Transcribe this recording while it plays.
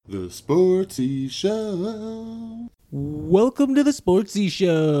The Sportsy Show. Welcome to the Sportsy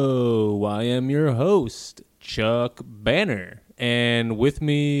Show. I am your host, Tzhuk Banner. And with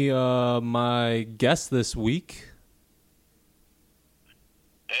me, my guest this week.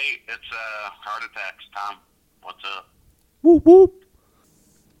 Hey, it's Heartattacks, Tom. What's up? Whoop, whoop.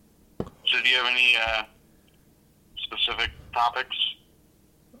 So do you have any specific topics?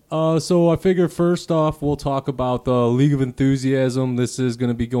 So I figure first off, we'll talk about the League of Enthusiasm. This is going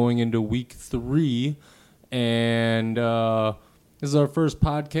to be going into week 3. And this is our first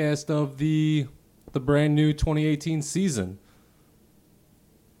podcast of the brand new 2018 season.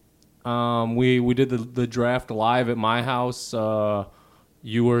 We did the draft live at my house.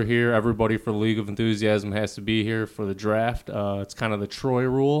 You were here. Everybody for League of Enthusiasm has to be here for the draft. It's kind of the Troy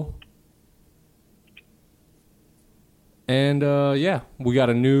rule. And yeah, we got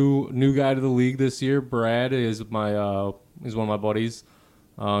a new guy to the league this year. Brad is he's one of my buddies.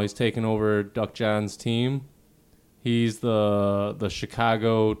 He's taking over Duck John's team. He's the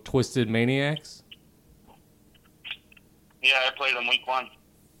Chicago Twisted Maniacs. Yeah, I played him week 1.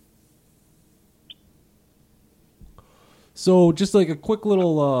 So just like a quick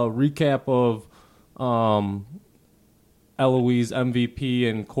little recap of Eloise MVP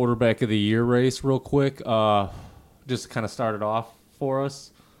and quarterback of the year race real quick. Just to kind of start it off for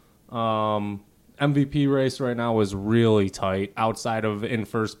us. MVP race right now is really tight. Outside of in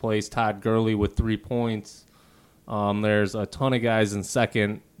first place, Todd Gurley with 3 points. There's a ton of guys in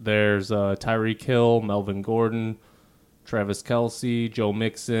second. There's Tyreek Hill, Melvin Gordon, Travis Kelce, Joe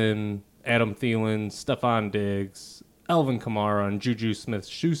Mixon, Adam Thielen, Stephon Diggs, Alvin Kamara, and Juju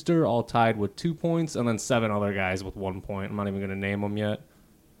Smith-Schuster all tied with 2 points, and then 7 other guys with 1 point. I'm not even going to name them yet.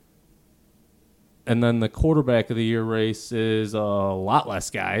 And then the quarterback of the year race is a lot less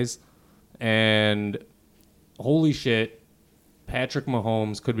guys. And holy shit, Patrick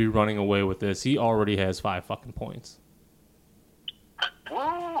Mahomes could be running away with this. He already has 5 fucking points.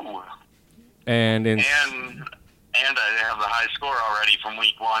 Woo! And I have the high score already from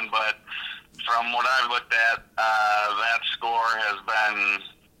week 1, but from what I've looked at, that score has been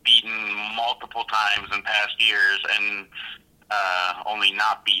beaten multiple times in past years and only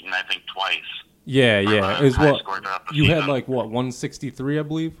not beaten, I think, twice. Yeah. Is what you season. had 163, I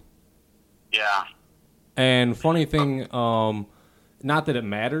believe. Yeah. And funny thing, not that it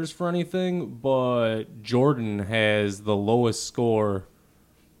matters for anything, but Jordan has the lowest score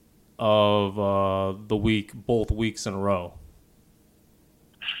of the week, both weeks in a row.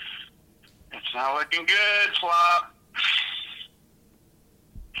 It's not looking good, Flop.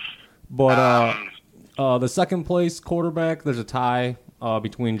 But the second place quarterback, there's a tie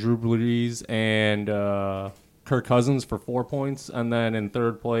between Drew Brees and Kirk Cousins for 4 points. And then in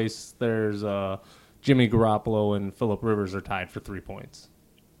third place, there's Jimmy Garoppolo and Phillip Rivers are tied for 3 points.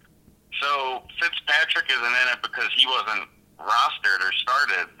 So Fitzpatrick isn't in it because he wasn't rostered or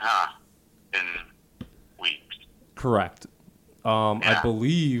started, in weeks. Correct. Yeah. I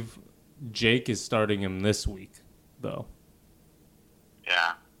believe Jake is starting him this week, though.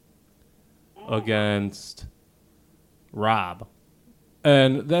 Yeah. Against Rob.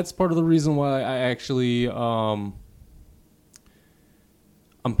 And that's part of the reason why I actually I'm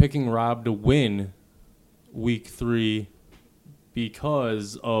picking Rob to win week 3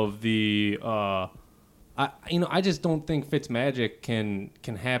 because of the I just don't think Fitzmagic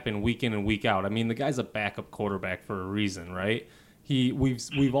can happen week in and week out. I mean, the guy's a backup quarterback for a reason, right?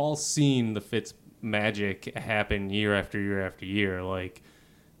 We've all seen the Fitzmagic happen year after year after year. Like,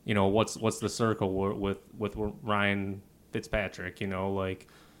 what's the circle with Ryan Fitzpatrick?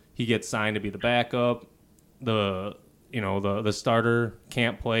 He gets signed to be the backup. The starter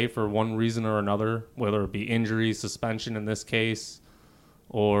can't play for one reason or another, whether it be injury, suspension in this case,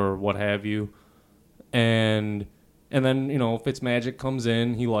 or what have you. And then Fitzmagic comes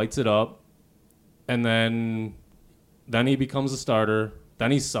in, he lights it up, and then he becomes a starter.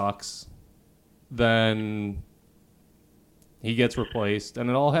 Then he sucks. Then he gets replaced, and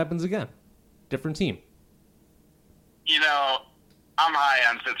it all happens again. Different team. I'm high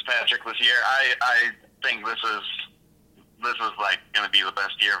on Fitzpatrick this year. I think this is going to be the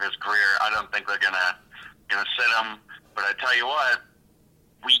best year of his career. I don't think they're going to sit him, but I tell you what,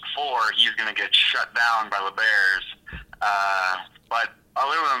 week 4 he's going to get shut down by the Bears. But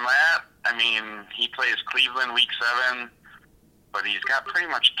other than that, I mean, he plays Cleveland week 7, but he's got pretty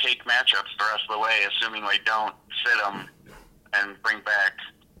much cake matchups the rest of the way, assuming they don't sit him and bring back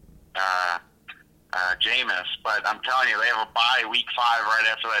Jameis. But I'm telling you, they have a bye week 5 right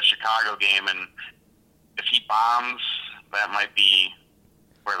after that Chicago game, and if he bombs, that might be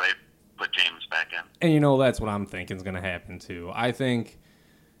where they put Jameis back in. And that's what I'm thinking is going to happen too. I think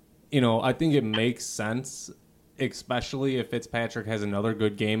I think it makes sense, especially if Fitzpatrick has another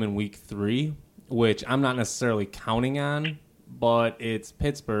good game in week 3, which I'm not necessarily counting on, but it's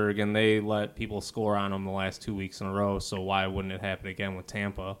Pittsburgh, and they let people score on them the last 2 weeks in a row, so why wouldn't it happen again with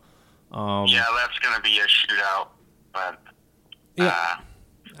Tampa? Yeah, that's going to be a shootout, but... Yeah,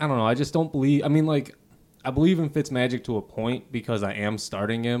 I don't know. I just don't believe... I mean, like, I believe in Fitzmagic to a point because I am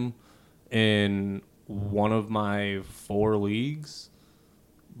starting him in one of my 4 leagues,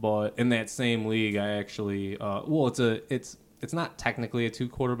 but in that same league, I actually... it's not technically a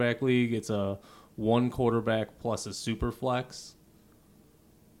 2-quarterback league. It's a 1 quarterback plus a super flex.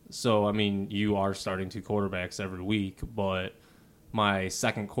 So, I mean, you are starting 2 quarterbacks every week, but my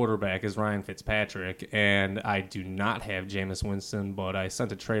second quarterback is Ryan Fitzpatrick, and I do not have Jameis Winston, but I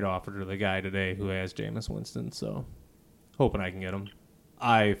sent a trade offer to the guy today who has Jameis Winston, so hoping I can get him.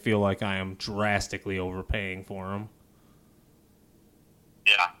 I feel like I am drastically overpaying for him.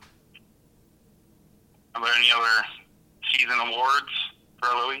 Yeah. Are there any other season awards for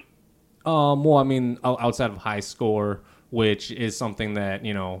Louis? Well, I mean, outside of high score, which is something that,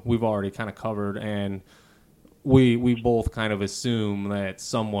 we've already kind of covered, and we both kind of assume that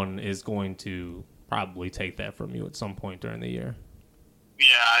someone is going to probably take that from you at some point during the year. Yeah,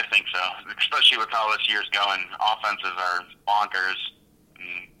 I think so, especially with how this year's going. Offenses are bonkers.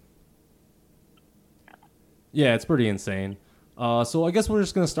 Yeah, it's pretty insane. So I guess we're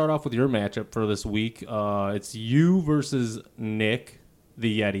just going to start off with your matchup for this week. It's you versus Nick,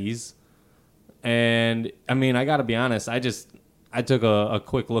 the Yetis. And, I mean, I got to be honest, I took a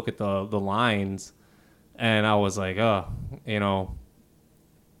quick look at the lines, and I was like,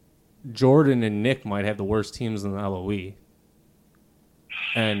 Jordan and Nick might have the worst teams in the LOE.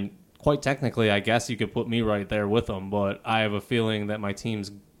 And quite technically, I guess you could put me right there with them, but I have a feeling that my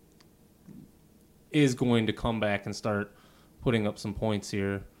team's is going to come back and start putting up some points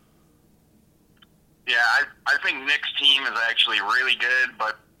here. Yeah, I think Nick's team is actually really good,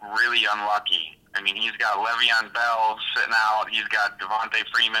 but really unlucky. I mean, he's got Le'Veon Bell sitting out. He's got Devontae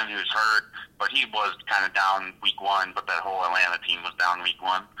Freeman, who's hurt, but he was kind of down week 1, but that whole Atlanta team was down week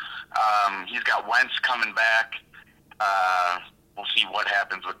 1. He's got Wentz coming back. We'll see what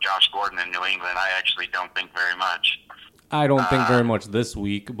happens with Josh Gordon in New England. I actually don't think very much. I don't think very much this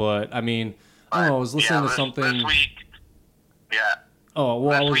week, but, I mean, I don't know, I was listening to something... This week, yeah. Oh,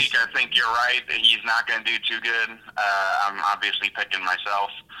 well, this week, I think you're right that he's not going to do too good. I'm obviously picking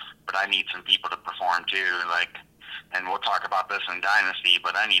myself, but I need some people to perform too. And we'll talk about this in DyNasty,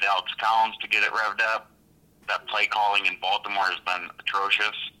 but I need Alex Collins to get it revved up. That play calling in Baltimore has been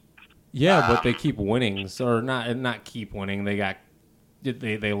atrocious. Yeah, but they keep winning, or not keep winning. They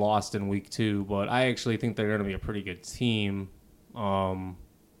lost in week 2, but I actually think they're going to be a pretty good team.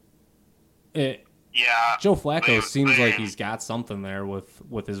 Joe Flacco seems like he's got something there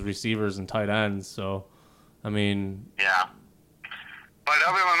with his receivers and tight ends. So, I mean, yeah. But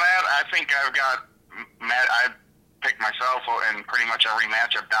other than that, I think I picked myself in pretty much every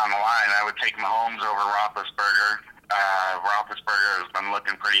matchup down the line. I would take Mahomes over Roethlisberger. Roethlisberger has been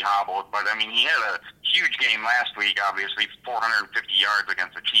looking pretty hobbled, but I mean, he had a huge game last week, obviously 450 yards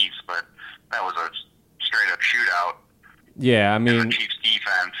against the Chiefs, but that was a straight up shootout. Yeah, I mean, and the Chiefs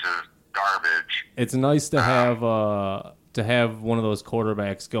defense is garbage. It's nice to have one of those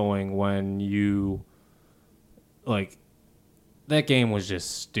quarterbacks going when you that game was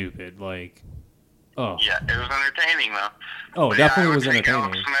just stupid. Yeah, it was entertaining though. Oh, but definitely was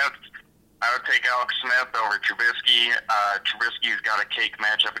entertaining. I would take Alex Smith over Trubisky. Trubisky's got a cake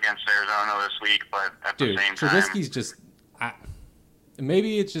matchup against Arizona this week, but at the same time, Trubisky's just.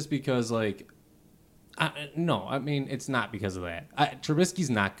 Maybe it's just because no, I mean it's not because of that.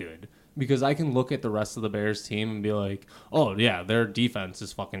 Trubisky's not good because I can look at the rest of the Bears team and be like, oh yeah, their defense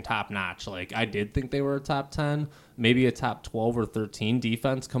is fucking top notch. I did think they were a top 10, maybe a top 12 or 13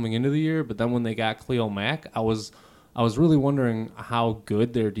 defense coming into the year, but then when they got Khalil Mack, I was really wondering how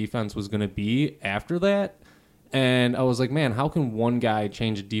good their defense was going to be after that. And I was like, man, how can one guy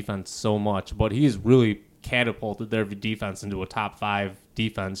change a defense so much? But he's really catapulted their defense into a top 5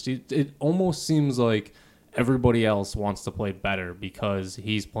 defense. It almost seems like everybody else wants to play better because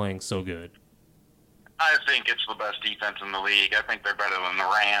he's playing so good. I think it's the best defense in the league. I think they're better than the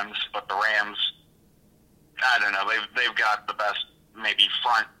Rams, but the Rams, I don't know, they've got the best maybe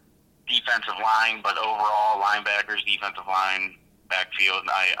front defensive line, but overall linebackers, defensive line, backfield,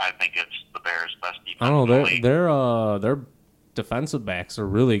 I think it's the Bears' best defense. I don't know, their defensive backs are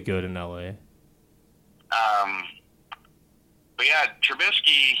really good in LA. But yeah,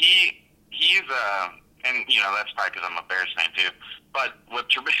 Trubisky, he's and that's probably because I'm a Bears fan too. But with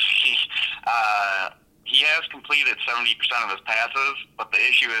Trubisky, he has completed 70% of his passes, but the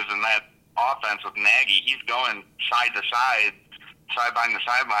issue is in that offense with Nagy, he's going side to side, sideline to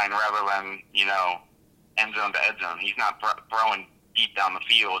sideline, rather than, end zone to end zone. He's not throwing deep down the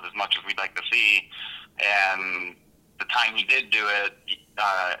field as much as we'd like to see. And the time he did do it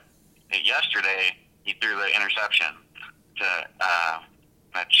yesterday, he threw the interception to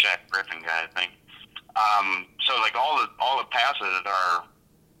that Shaq Griffin guy, I think. So like all the passes are,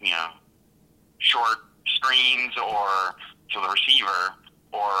 short screens or to the receiver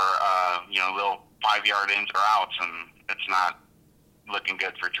or little 5-yard ins or outs, and it's not looking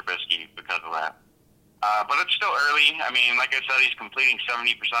good for Trubisky because of that. But it's still early. I mean, like I said, he's completing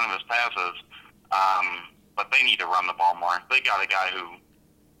 70% of his passes. But they need to run the ball more. They got a guy who,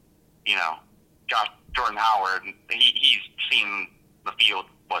 Jordan Howard, he's seen the field,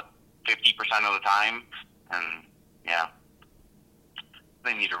 50% of the time? And, yeah,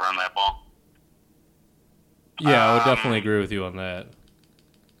 they need to run that ball. Yeah, I would definitely agree with you on that.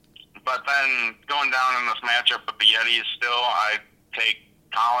 But then going down in this matchup with the Yetis still, I take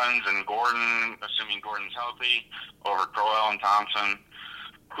Collins and Gordon, assuming Gordon's healthy, over Crowell and Thompson.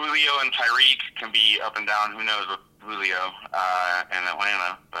 Julio and Tyreek can be up and down. Who knows with Julio in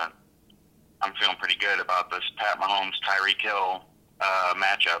Atlanta, but I'm feeling pretty good about this Pat Mahomes, Tyreek Hill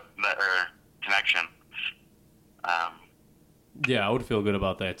matchup or connection. Yeah, I would feel good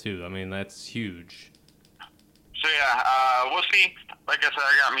about that too. I mean, that's huge. So yeah, we'll see. Like I said,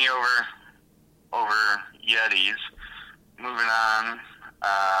 I got me over Yetis. Moving on,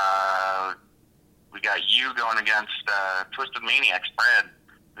 we got you going against Twisted Maniacs, Brad,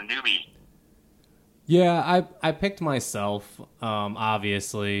 the newbie. Yeah, I picked myself,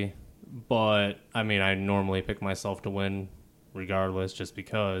 obviously, but I mean, I normally pick myself to win regardless, just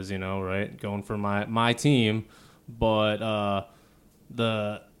because, right? Going for my team, but I'm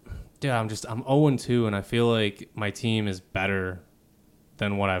 0-2, and I feel like my team is better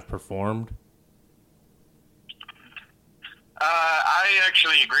than what I've performed. I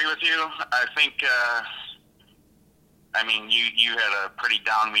actually agree with you. I think, you had a pretty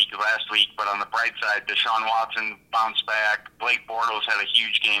down week last week, but on the bright side, Deshaun Watson bounced back. Blake Bortles had a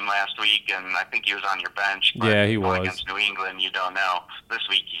huge game last week, and I think he was on your bench. But yeah, he was. Against New England, you don't know. This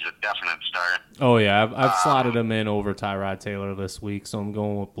week, he's a definite start. Oh, yeah. I've slotted him in over Tyrod Taylor this week, so I'm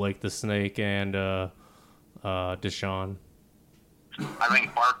going with Blake the Snake and Deshaun. I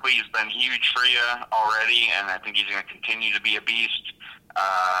think Barkley's been huge for you already, and I think he's going to continue to be a beast.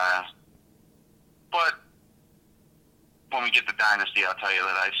 But when we get to DyNasty, I'll tell you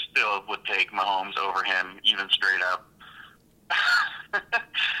that I still would take Mahomes over him, even straight up.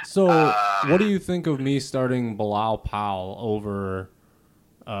 So, what do you think of me starting Bilal Powell over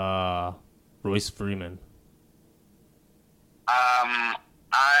Royce Freeman?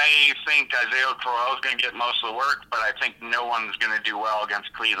 I think Isaiah Crowell is going to get most of the work, but I think no one's going to do well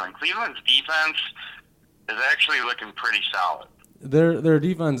against Cleveland. Cleveland's defense is actually looking pretty solid. Their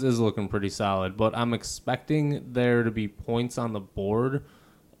defense is looking pretty solid, but I'm expecting there to be points on the board,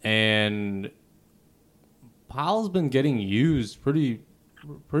 and Powell's been getting used pretty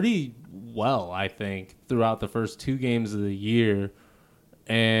well, I think, throughout the first 2 games of the year,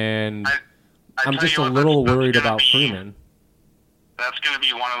 and I'm just a little worried about Freeman. That's going to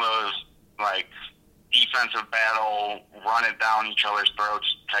be one of those, defensive battle, run it down each other's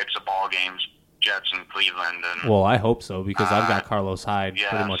throats types of ball games, Jets and Cleveland. And, well, I hope so, because I've got Carlos Hyde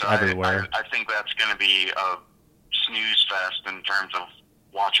pretty much everywhere. I think that's going to be a snooze fest in terms of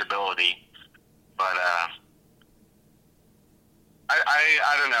watchability. But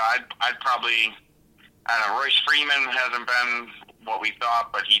I don't know. I'd probably, Royce Freeman hasn't been what we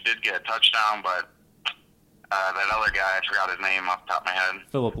thought, but he did get a touchdown. But that other guy, I forgot his name off the top of my head.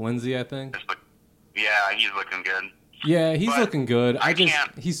 Phillip Lindsay, I think. He's looking good. Yeah, he's looking good.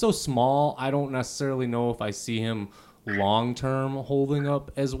 He's so small, I don't necessarily know if I see him long-term holding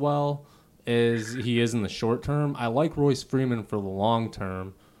up as well as he is in the short term. I like Royce Freeman for the long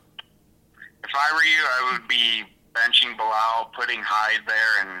term. If I were you, I would be benching Bilal, putting Hyde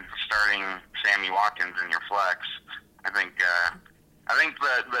there, and starting Sammy Watkins in your flex. I think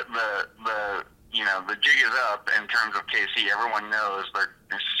the jig is up in terms of KC. Everyone knows they're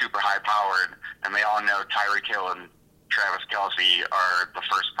super high-powered, and they all know Tyreek Hill and Travis Kelce are the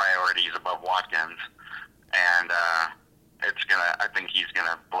first priorities above Watkins. And I think he's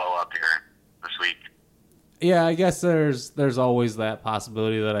gonna blow up here this week. Yeah, I guess there's always that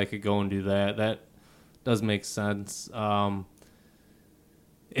possibility that I could go and do that. That does make sense.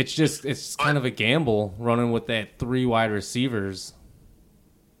 It's kind of a gamble running with that 3 wide receivers.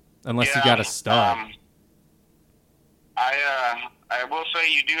 Unless you got a stud. I will say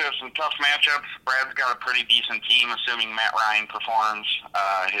you do have some tough matchups. Brad's got a pretty decent team, assuming Matt Ryan performs.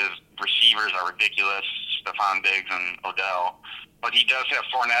 His receivers are ridiculous, Stephon Diggs and Odell. But he does have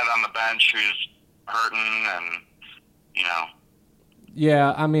Fournette on the bench, who's hurting, and, you know.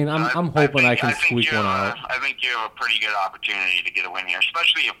 Yeah, I mean, I'm hoping I can squeak one out. I think you have a pretty good opportunity to get a win here,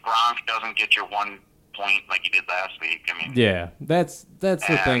 especially if Gronk doesn't get your 1 point like he did last week. I mean, yeah, that's the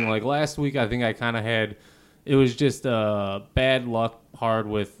thing. Like last week, I think I kind of had. It was just bad luck hard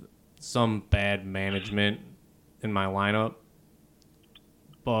with some bad management in my lineup.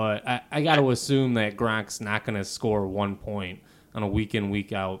 But I got to assume that Gronk's not going to score 1 point on a week-in,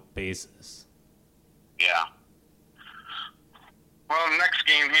 week-out basis. Yeah. Well, next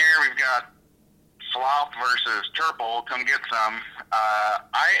game here, we've got Sloth versus Turple. Come get some.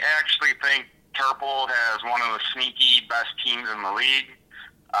 I actually think Turple has one of the sneaky best teams in the league.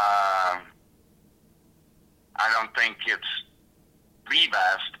 I don't think it's the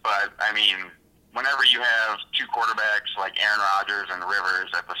best, but, I mean, whenever you have 2 quarterbacks like Aaron Rodgers and Rivers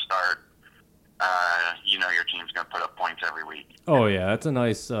at the start, you know your team's going to put up points every week. Oh, yeah, that's a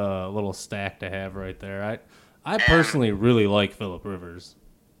nice little stack to have right there. I personally really like Phillip Rivers.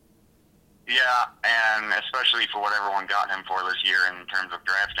 Yeah, and especially for what everyone got him for this year in terms of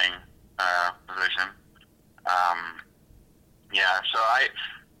drafting position. Yeah, so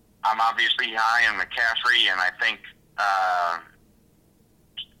I'm obviously high in McCaffrey, and I think,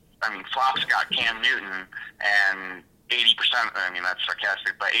 Flop's got Cam Newton, and 80%, I mean, that's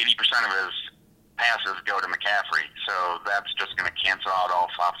sarcastic, but 80% of his passes go to McCaffrey, so that's just going to cancel out all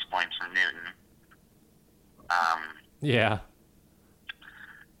Flop's points from Newton. Yeah.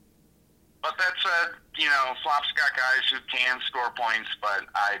 But that said, you know, Flop's got guys who can score points, but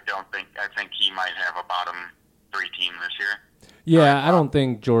I think he might have a bottom 3 team this year. Yeah, I don't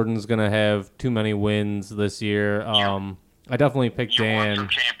think Jordan's going to have too many wins this year. I definitely picked Dan. You won some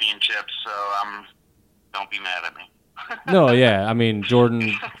championships, so don't be mad at me. No, yeah. I mean,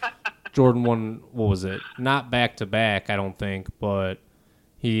 Jordan won, what was it? Not back-to-back, I don't think, but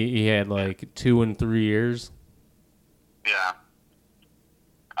he had like 2 and 3 years. Yeah.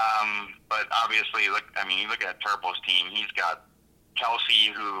 But obviously, you look at Turple's team. He's got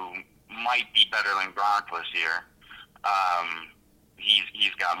Kelsey, who might be better than Gronk this year.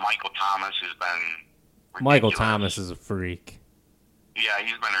 He's got Michael Thomas, who's been ridiculous. Michael Thomas is a freak. Yeah,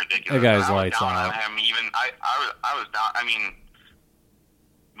 he's been ridiculous. That guy's lights out. I was down on him. Even I was down. I mean,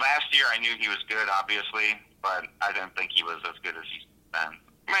 last year I knew he was good, obviously, but I didn't think he was as good as he's been.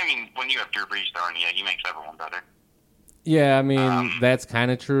 I mean, when you have Drew Brees throwing, yeah, he makes everyone better. Yeah, I mean, that's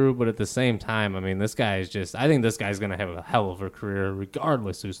kind of true, but at the same time, I mean, this guy is just... I think this guy's going to have a hell of a career,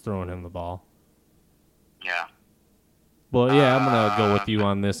 regardless who's throwing him the ball. Yeah. But, yeah, I'm going to go with you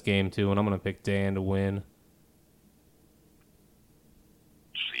on this game, too, and I'm going to pick Dan to win.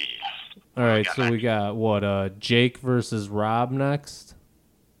 Let's see. All right, so we got, Jake versus Rob next?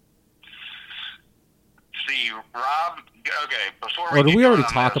 See, Rob... Okay, before we... Or did we already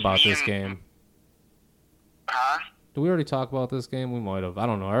talk about this game? Huh? Did we already talk about this game? We might have. I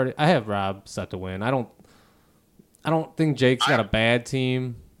don't know. I have Rob set to win. I don't think Jake's got a bad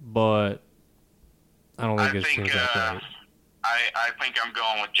team, but I don't think his team's that great. I think I'm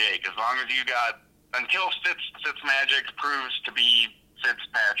going with Jake. As long as you got until Fitzmagic proves to be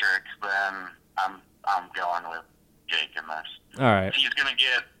Fitzpatrick, then I'm going with Jake in this. All right. If he's gonna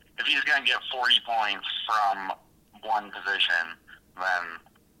get 40 points from one position, then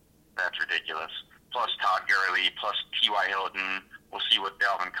that's ridiculous. Plus Todd Gurley, plus T.Y. Hilton. We'll see what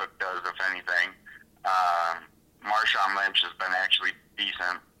Dalvin Cook does, if anything. Marshawn Lynch has been actually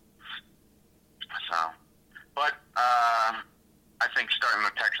decent. So, but I think starting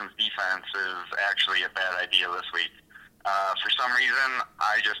the Texans defense is actually a bad idea this week. For some reason,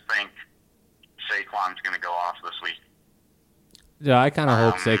 I just think Saquon's going to go off this week. Yeah, I kind of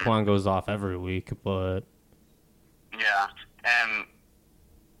hope Saquon goes off every week, but... Yeah, and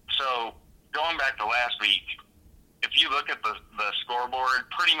so... Going back to last week, if you look at the scoreboard,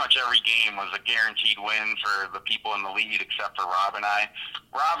 pretty much every game was a guaranteed win for the people in the lead except for Rob and I.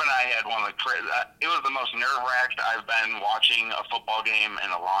 Rob and I had one of the it was the most nerve-wracked I've been watching a football game in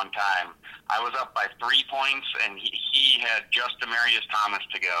a long time. I was up by 3 points, and he had just Demaryius Thomas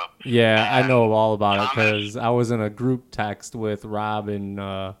to go. Yeah, I know all about it because I was in a group text with Rob and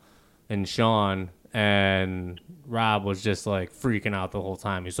Sean, and Rob was just like freaking out the whole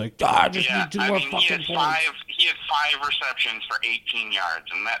time. He's like, just need 2 more fucking points. He had 5 receptions for 18 yards,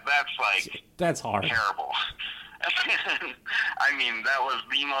 and that's hard. Terrible. I mean, that was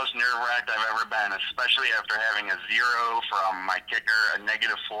the most nerve-wracked I've ever been, especially after having a 0 from my kicker, a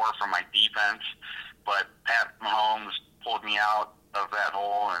 -4 from my defense. But Pat Mahomes pulled me out of that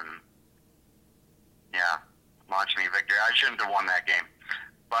hole, and yeah, launched me victory. I shouldn't have won that game,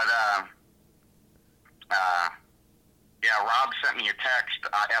 but yeah, Rob sent me a text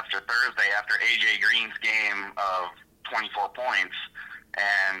after Thursday, after AJ Green's game of 24 points,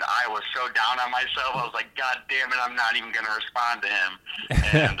 and I was so down on myself. I was like, God damn it, I'm not even going to respond to him.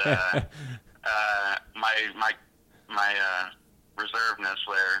 And my reservedness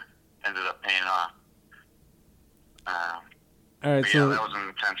there ended up paying off. All right, so that was an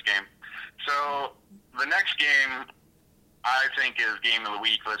intense game. So the next game, I think, is game of the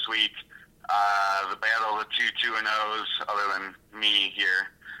week this week. The battle of the two 2-0s, other than me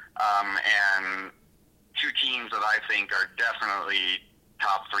here, and two teams that I think are definitely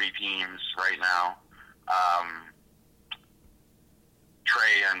top three teams right now.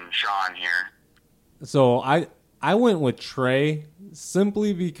 Trey and Sean here. So I went with Trey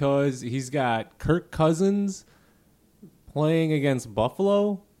simply because he's got Kirk Cousins playing against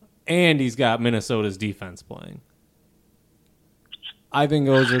Buffalo, and he's got Minnesota's defense playing. I think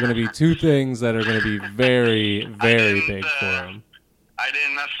those are going to be two things that are going to be very, very big for him. I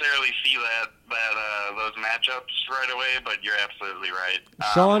didn't necessarily see those matchups right away, but you're absolutely right.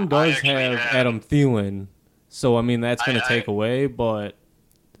 Sean does have Adam Thielen, so I mean that's going to take away, but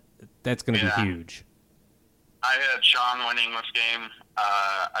that's going to be huge. I had Sean winning this game.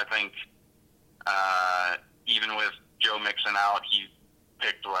 I think even with Joe Mixon out, he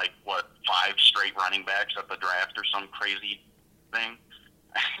picked 5 straight running backs at the draft or some crazy thing.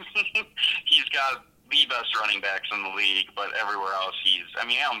 He's got the best running backs in the league, but everywhere else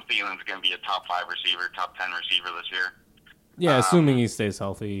Adam Thielen's going to be a top 5 receiver, top 10 receiver this year. Yeah, assuming he stays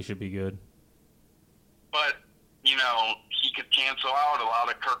healthy, he should be good. But, he could cancel out a lot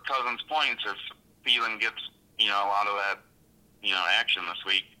of Kirk Cousins' points if Thielen gets, a lot of that, action this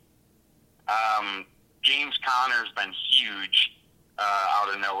week. James Conner's been huge out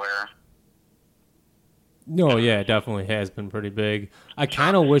of nowhere. No, yeah, it definitely has been pretty big. I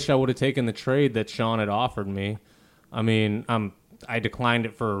kind of wish I would have taken the trade that Sean had offered me. I mean, I declined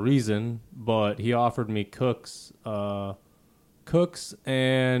it for a reason, but he offered me Cooks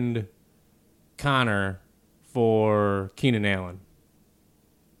and Connor for Keenan Allen.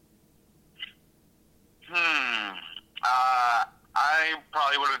 I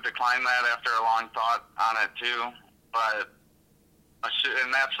probably would have declined that after a long thought on it too,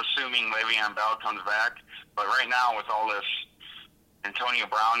 and that's assuming Le'Veon Bell comes back. But right now, with all this Antonio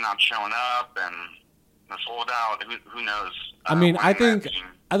Brown not showing up and this holdout, who knows? I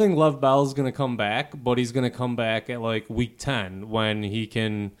think Lev Bell's going to come back, but he's going to come back at week 10 when he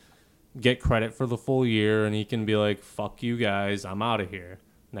can get credit for the full year and he can be like, "Fuck you guys, I'm out of here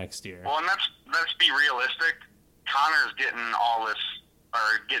next year." Well, and let's be realistic. Connor's getting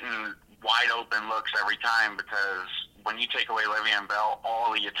wide open looks every time because when you take away Le'Veon Bell,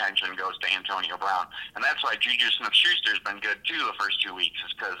 all the attention goes to Antonio Brown. And that's why Juju Smith-Schuster's been good, too, the first 2 weeks,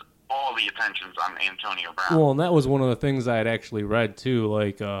 is because all the attention's on Antonio Brown. Well, and that was one of the things I had actually read, too.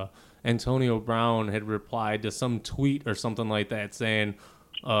 Antonio Brown had replied to some tweet or something like that saying,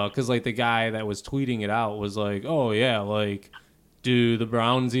 because, the guy that was tweeting it out was like, oh, yeah, do the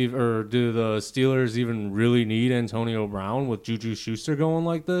Browns or do the Steelers even really need Antonio Brown with Juju Schuster going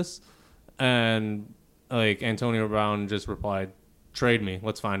like this? And Antonio Brown just replied, "Trade me.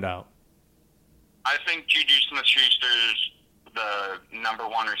 Let's find out." I think Juju Smith-Schuster's the number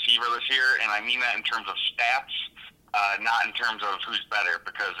 1 receiver this year, and I mean that in terms of stats, not in terms of who's better,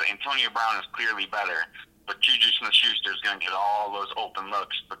 because Antonio Brown is clearly better, but Juju Smith-Schuster is going to get all those open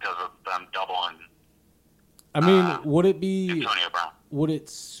looks because of them doubling. Would it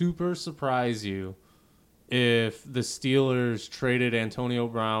super surprise you if the Steelers traded Antonio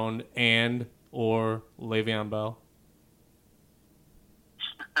Brown or Le'Veon Bell?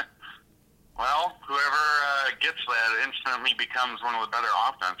 Well, whoever gets that instantly becomes one of the better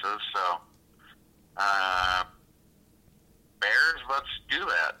offenses. So, Bears, let's do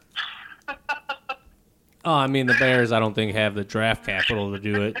that. The Bears, I don't think, have the draft capital to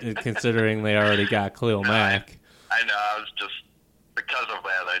do it, considering they already got Khalil Mack. I know. I was just because of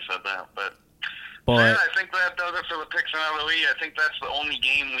that I said that, but yeah, I think that does it for the picks and of the week. I think that's the only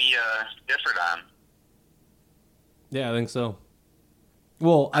game we differed on. Yeah, I think so.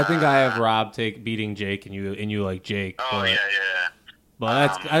 Well, I think I have Rob beating Jake, and you like Jake. Oh, yeah.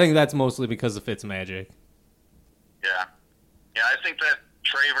 But I think that's mostly because of Fitzmagic. Yeah, I think that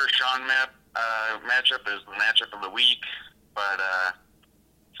Trey versus Sean matchup is the matchup of the week. But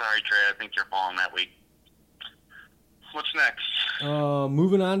sorry, Trey, I think you're falling that week. What's next?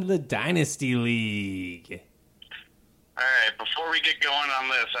 Moving on to the DyNasty League. All right, before we get going on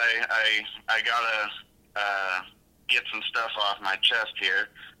this, I gotta get some stuff off my chest here.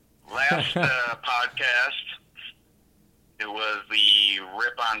 Last podcast, it was the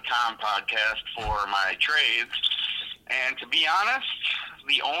Rip on Tom podcast for my trades. And to be honest,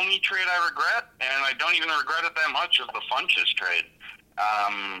 the only trade I regret, and I don't even regret it that much, is the Funches trade.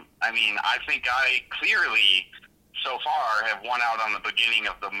 I mean, I think I clearly, so far, have won out on the beginning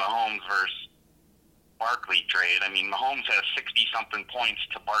of the Mahomes versus Barkley trade. I mean, Mahomes has 60-something points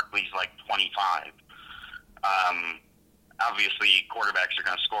to Barkley's like 25. Obviously, quarterbacks are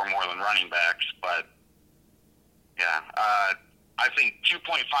going to score more than running backs, but yeah. I think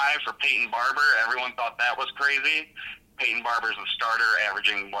 2.5 for Peyton Barber. Everyone thought that was crazy. Peyton Barber's a starter,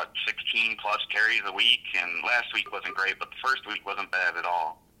 averaging, 16-plus carries a week, and last week wasn't great, but the first week wasn't bad at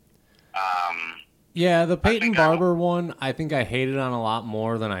all. Yeah, the Peyton Barber one, I think I hated on a lot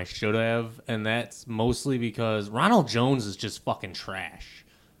more than I should have, and that's mostly because Ronald Jones is just fucking trash.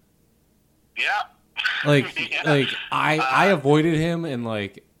 Yeah. I avoided him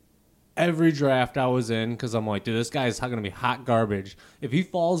in, every draft I was in because I'm like, dude, this guy's going to be hot garbage. If he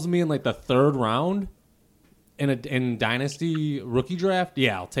falls to me in, the third round in Dynasty rookie draft,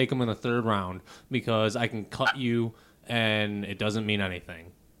 yeah, I'll take him in the third round because I can cut you and it doesn't mean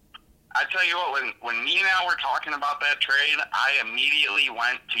anything. I tell you what, when me and Al were talking about that trade, I immediately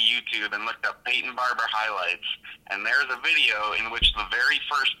went to YouTube and looked up Peyton Barber highlights, and there's a video in which the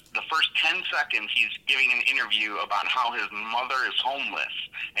first 10 seconds he's giving an interview about how his mother is homeless,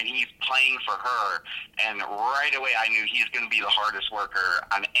 and he's playing for her, and right away I knew he's going to be the hardest worker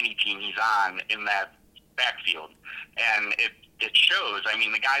on any team he's on in that backfield. And it shows. I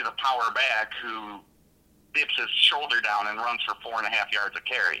mean, the guy's a power back who dips his shoulder down and runs for 4.5 yards a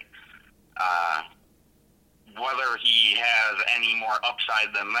carry. Whether he has any more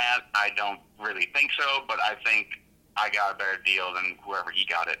upside than that, I don't really think so, but I think I got a better deal than whoever he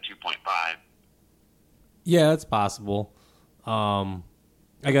got at 2.5. Yeah, it's possible. I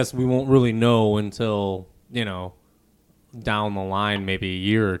guess we won't really know until, down the line, maybe a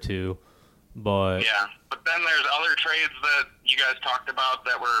year or two. But yeah, but then there's other trades that you guys talked about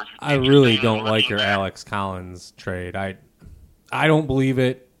that were. I really don't like your Alex Collins trade. I don't believe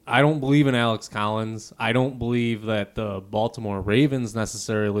it. I don't believe in Alex Collins. I don't believe that the Baltimore Ravens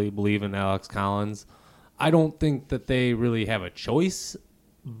necessarily believe in Alex Collins. I don't think that they really have a choice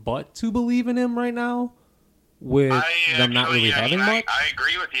but to believe in him right now with them not really having much. I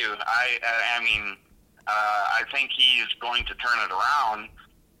agree with you. I think he's going to turn it around,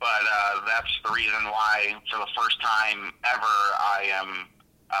 but that's the reason why for the first time ever I am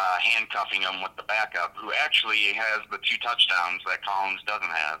handcuffing him with the backup, who actually has the 2 touchdowns that Collins doesn't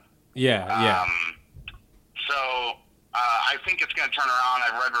have. Yeah. So I think it's going to turn around.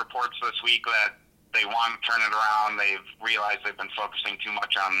 I've read reports this week that they want to turn it around. They've realized they've been focusing too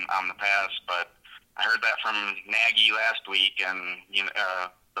much on the pass, but I heard that from Nagy last week and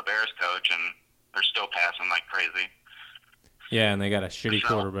the Bears coach, and they're still passing like crazy. Yeah, and they got a shitty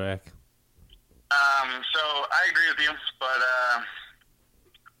quarterback. So I agree with you, but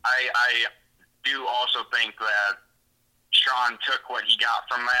I do also think that Sean took what he got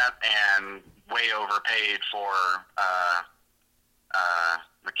from that and way overpaid for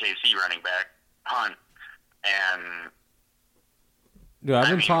the KC running back, Hunt. And dude, I've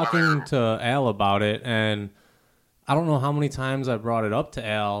been talking to Al about it, and I don't know how many times I brought it up to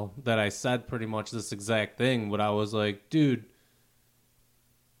Al that I said pretty much this exact thing, but I was like, dude,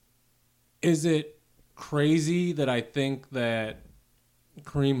 is it crazy that I think that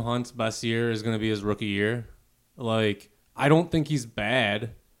Kareem Hunt's best year is going to be his rookie year? I don't think he's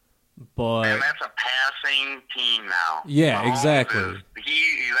bad, but... And that's a passing team now. Yeah, exactly. That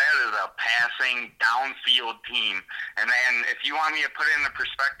is a passing, downfield team. And then if you want me to put it into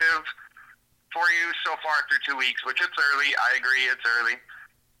perspective for you so far through 2 weeks, which it's early, I agree it's early,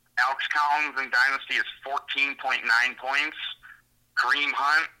 Alex Collins in Dynasty is 14.9 points. Kareem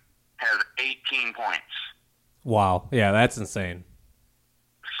Hunt has 18 points. Wow. Yeah, that's insane.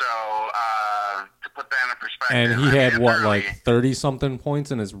 So, to put that in perspective... And he had, 30-something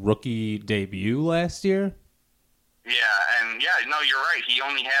points in his rookie debut last year? Yeah, and you're right. He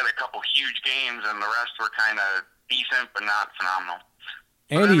only had a couple huge games, and the rest were kind of decent, but not phenomenal.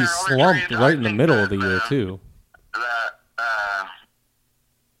 And he slumped right in the middle of the year, too. The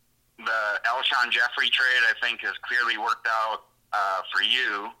Alshon Jeffrey trade, I think, has clearly worked out for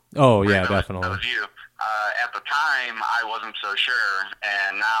you. Oh, yeah, definitely. That was you. At the time, I wasn't so sure,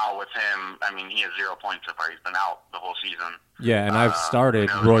 and now with him, I mean, he has 0 points so far. He's been out the whole season. Yeah, and I've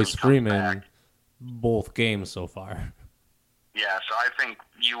started Royce Freeman both games so far. Yeah, so I think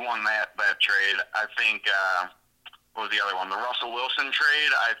you won that trade. I think, what was the other one? The Russell Wilson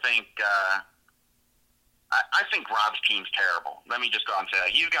trade, I think I think Rob's team's terrible. Let me just go and say that.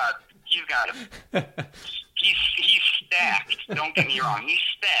 He's got he's stacked. Don't get me wrong, he's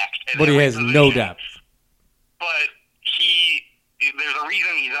stacked. But he has no depth. But there's a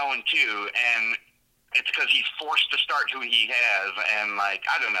reason he's 0-2, and it's because he's forced to start who he has, and like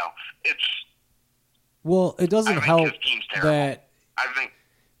I don't know, Well, it doesn't help that I think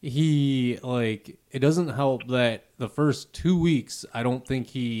it doesn't help that the first 2 weeks, I don't think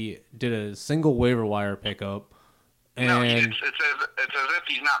he did a single waiver wire pickup. And no, it's as if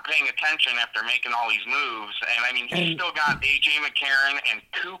he's not paying attention after making all these moves. And I mean, he's still got A.J. McCarron and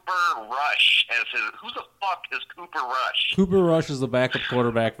Cooper Rush as his. Who the fuck is Cooper Rush? Cooper Rush is the backup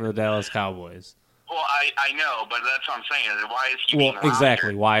quarterback for the Dallas Cowboys. Well, I know, but that's what I'm saying. Why is he being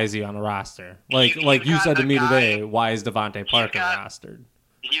exactly. rostered? Why is he on a roster? Like you said to me today, why is Devontae Parker rostered?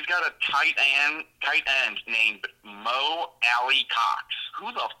 He's got a tight end named Mo Alley Cox.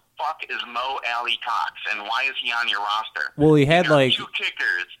 Who the fuck is Mo Alley Cox, and why is he on your roster? Well, he had 2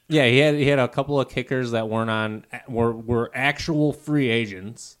 kickers. Yeah, he had a couple of kickers that were actual free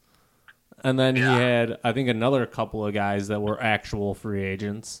agents, and then he had, I think, another couple of guys that were actual free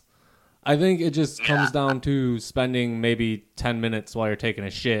agents. I think it just comes down to spending maybe 10 minutes while you're taking a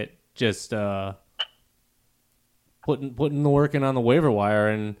shit, just putting the work in on the waiver wire.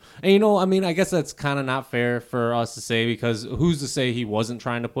 And you know, I mean, I guess that's kind of not fair for us to say, because who's to say he wasn't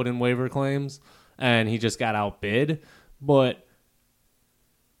trying to put in waiver claims and he just got outbid? But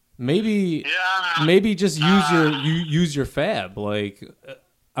maybe just use your fab. Like,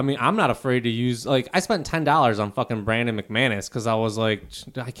 I mean, I'm not afraid to use, like, I spent $10 on fucking Brandon McManus because I was like,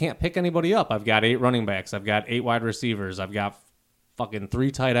 I can't pick anybody up. I've got 8 running backs. I've got 8 wide receivers. I've got fucking 3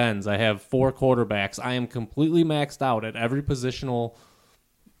 tight ends. I have 4 quarterbacks. I am completely maxed out at every positional,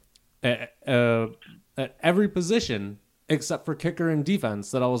 at every position except for kicker and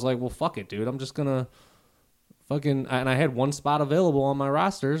defense, that I was like, well, fuck it, dude. I'm just going to fucking, and I had 1 spot available on my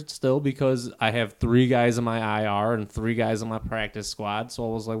roster still because I have 3 guys in my IR and 3 guys on my practice squad. So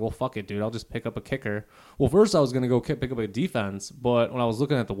I was like, well, fuck it, dude. I'll just pick up a kicker. Well, first I was going to go pick up a defense, but when I was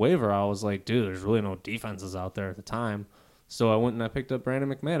looking at the waiver, I was like, dude, there's really no defenses out there at the time. So I went and I picked up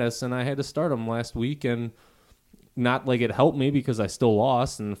Brandon McManus, and I had to start him last week, and not like it helped me because I still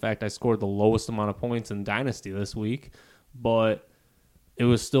lost. And in fact, I scored the lowest amount of points in DyNasty this week, but it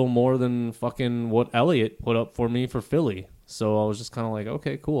was still more than fucking what Elliott put up for me for Philly. So I was just kind of like,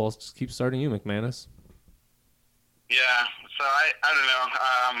 okay, cool. I'll just keep starting you, McManus. Yeah, so I don't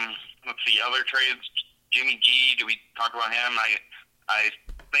know. Let's see, other trades. Jimmy G, do we talk about him? I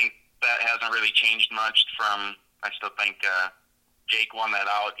think that hasn't really changed much from, I still think Jake won that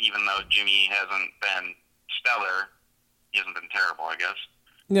out, even though Jimmy hasn't been stellar. He hasn't been terrible, I guess.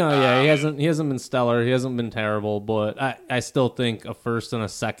 No, yeah, he hasn't been stellar. He hasn't been terrible, but I still think a first and a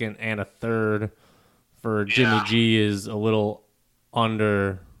second and a third for Jimmy G is a little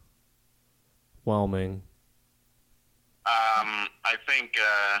underwhelming. I think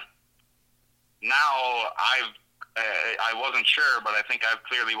now I wasn't sure, but I think I've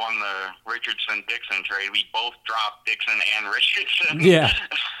clearly won the Richardson-Dixon trade. We both dropped Dixon and Richardson. Yeah.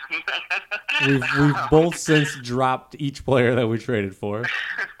 We've both since dropped each player that we traded for. So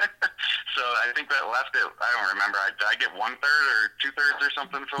I think that left it, I don't remember. Did I get 1/3 or 2/3 or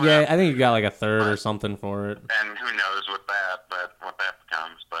something for that? Yeah, I think you got like a third or something for it. And who knows what that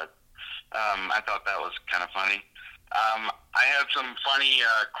becomes. But I thought that was kind of funny. I had some funny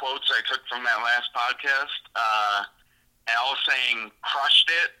quotes I took from that last podcast. Al saying crushed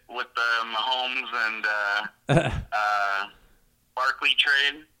it with the Mahomes and Barkley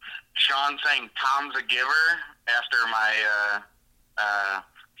trade. Sean saying Tom's a giver after my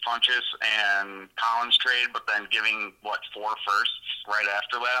Funchess and Collins trade, but then giving, 4 firsts right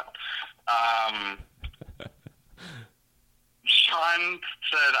after that. Sean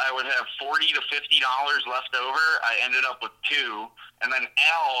said I would have $40 to $50 left over. I ended up with 2, and then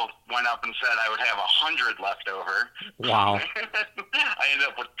Al went up and said I would have 100 left over. Wow. I ended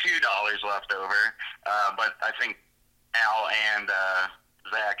up with $2 left over, but I think Al and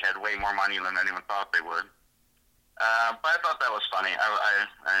Zach had way more money than anyone thought they would. But I thought that was funny.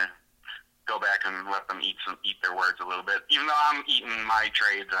 I go back and let them eat their words a little bit, even though I'm eating my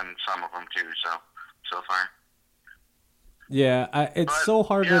trades and some of them too. So far. Yeah, it's so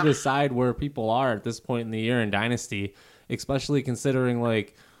hard to decide where people are at this point in the year in Dynasty, especially considering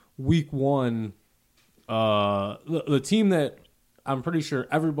like week 1, the team that I'm pretty sure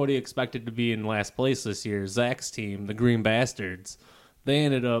everybody expected to be in last place this year, Zach's team, the Green Bastards. They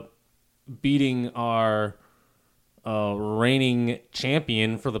ended up beating our reigning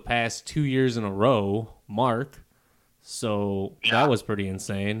champion for the past 2 years in a row, Mark. So Yeah. that was pretty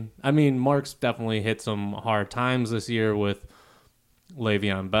insane. I mean, Mark's definitely hit some hard times this year with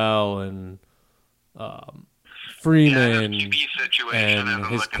Le'Veon Bell and Freeman his QB situation and isn't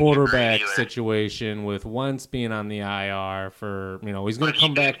his looking too quarterback great either. situation with Wentz being on the IR for, he's going But to come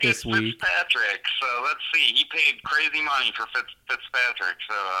he did back get this week. Fitzpatrick, so let's see. He paid crazy money for Fitzpatrick,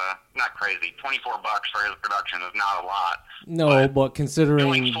 so not crazy. $24 for his production is not a lot. No, but considering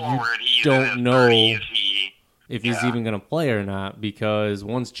Going forward, you he's in his don't know 30s, if he's even going to play or not, because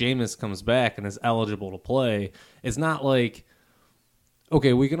once Jameis comes back and is eligible to play, it's not like,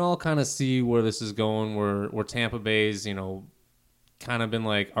 okay, we can all kind of see where this is going, where Tampa Bay's, kind of been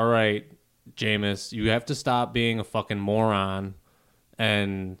like, all right, Jameis, you have to stop being a fucking moron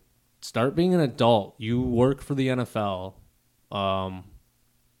and start being an adult. You work for the NFL,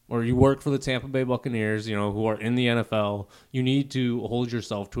 or you work for the Tampa Bay Buccaneers, who are in the NFL. You need to hold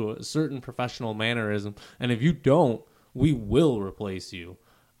yourself to a certain professional mannerism, and if you don't, we will replace you.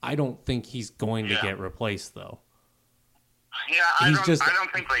 I don't think he's going to get replaced, though. Yeah, I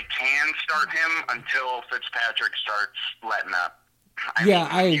don't think they can start him until Fitzpatrick starts letting up.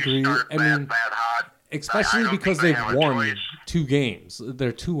 I agree. I mean, that hot, especially because they've won 2 games.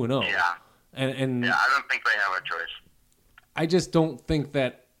 They're 2-0. Yeah. And I don't think they have a choice. I just don't think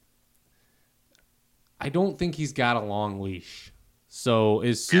that. I don't think he's got a long leash. So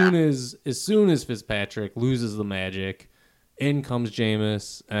as soon as Fitzpatrick loses the magic, in comes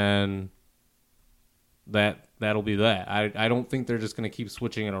Jameis, and that'll be that. I don't think they're just going to keep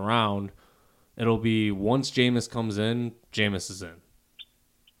switching it around. It'll be once Jameis comes in, Jameis is in.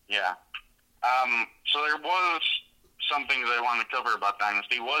 Yeah. So there was something that I wanted to cover about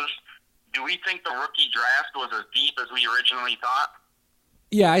DyNasty. Do we think the rookie draft was as deep as we originally thought?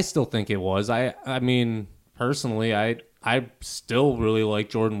 Yeah, I still think it was. I mean, personally, I still really like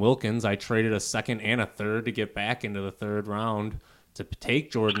Jordan Wilkins. I traded a second and a third to get back into the third round to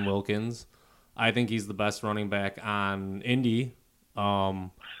take Jordan Wilkins. I think he's the best running back on Indy.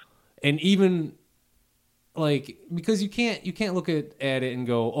 And even because you can't look at it and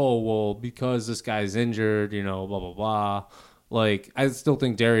go, oh, well, because this guy's injured, blah, blah, blah. I still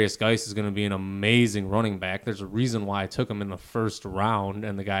think Darius Geis is going to be an amazing running back. There's a reason why I took him in the first round,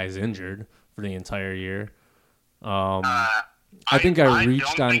 and the guy's injured for the entire year. I think I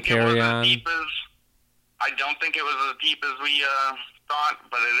reached on carry-on. I don't think it was as deep as we thought,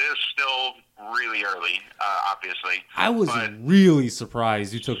 but it is still really early, obviously. I was really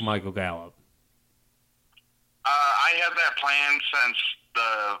surprised you took Michael Gallup. I had that plan since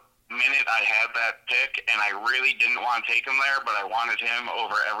the minute I had that pick, and I really didn't want to take him there, but I wanted him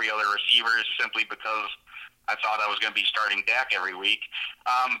over every other receiver simply because I thought I was going to be starting Dak every week.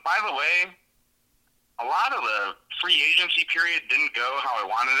 By the way, a lot of the free agency period didn't go how I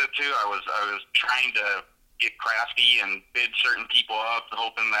wanted it to. I was trying to get crafty and bid certain people up,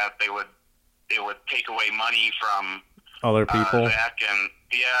 hoping that they would take away money from other people. Zach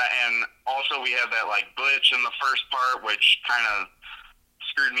and also we had that glitch in the first part, which kind of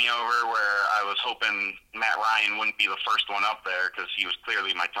screwed me over, where I was hoping Matt Ryan wouldn't be the first one up there because he was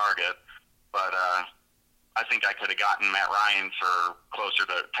clearly my target. But I think I could have gotten Matt Ryan for closer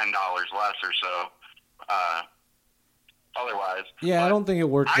to $10 less or so. Otherwise, yeah, I don't think it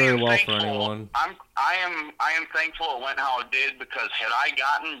worked very well for anyone. I am thankful it went how it did, because had I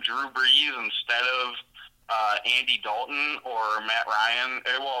gotten Drew Brees instead of Andy Dalton or Matt Ryan,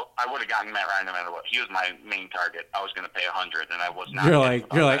 I would have gotten Matt Ryan no matter what. He was my main target. I was going to pay $100, and I was not. You're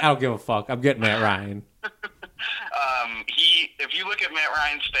like, I don't give a fuck. I'm getting Matt Ryan. If you look at Matt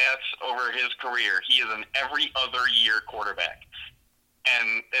Ryan's stats over his career, he is an every other year quarterback.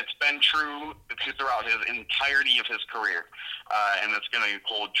 And it's been true throughout his entirety of his career, and it's going to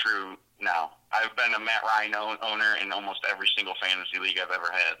hold true now. I've been a Matt Ryan owner in almost every single fantasy league I've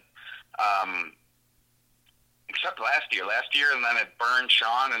ever had, except last year. And then it burned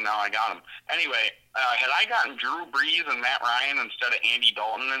Sean, and now I got him. Anyway, had I gotten Drew Brees and Matt Ryan instead of Andy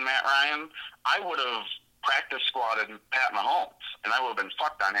Dalton and Matt Ryan, I would have practice squatted Pat Mahomes, and I would have been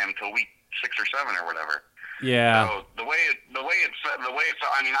fucked on him till week 6 or 7 or whatever. Yeah. So the way it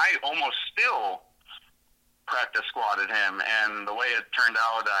I mean, I almost still practice squatted him, and the way it turned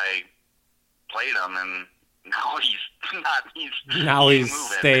out, I played him, and now he's not. He's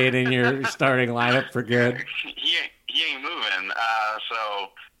staying in your starting lineup for good. He ain't moving.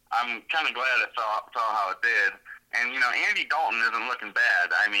 So I'm kind of glad it fell how it did. And Andy Dalton isn't looking bad.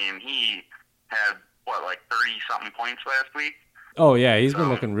 I mean, he had 30-something points last week. Oh yeah, he's been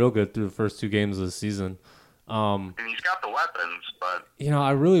looking real good through the first 2 games of the season. And he's got the weapons, but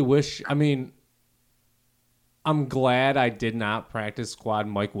I really wish. I mean, I'm glad I did not practice squad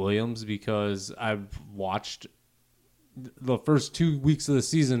Mike Williams, because I've watched the first 2 weeks of the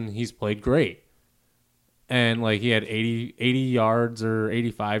season, he's played great. And, like, he had 80 yards or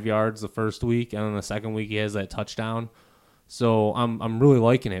 85 yards the first week, and then the second week he has that touchdown. So I'm really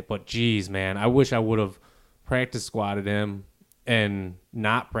liking it. But, geez, man, I wish I would have practice squatted him and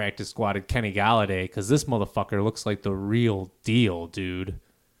not practice squatted Kenny Galladay, because this motherfucker looks like the real deal, dude.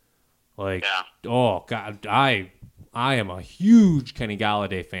 Like, oh, God, I am a huge Kenny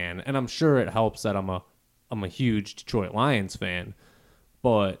Galladay fan, and I'm sure it helps that I'm a huge Detroit Lions fan.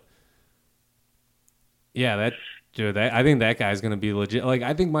 But, yeah, I think that guy's going to be legit. Like,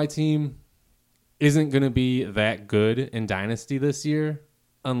 I think my team isn't going to be that good in DyNasty this year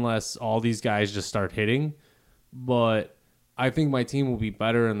unless all these guys just start hitting. But I think my team will be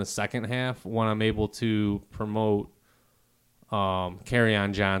better in the second half when I'm able to promote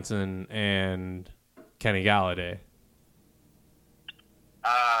Kerryon Johnson and Kenny Galladay.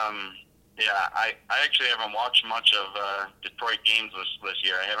 Yeah, I actually haven't watched much of Detroit games this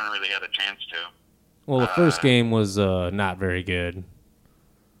year. I haven't really had a chance to. Well, the first game was not very good.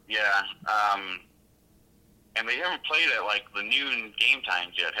 Yeah, and they haven't played at like the noon game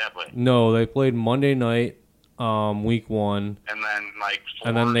times yet, have they? No, they played Monday night, week 1. And then like 4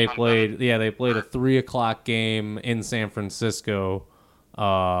 and then they something? played a 3:00 game in San Francisco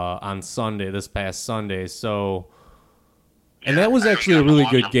on Sunday, this past Sunday. So, and that was actually a really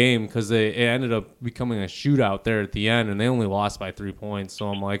good game because it ended up becoming a shootout there at the end, and they only lost by 3 points. So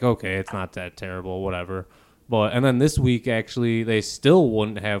I'm like, okay, it's not that terrible, whatever. But and then this week, actually, they still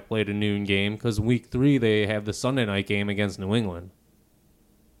wouldn't have played a noon game because week 3 they have the Sunday night game against New England.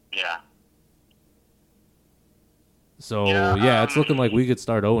 Yeah. So yeah, it's looking like we could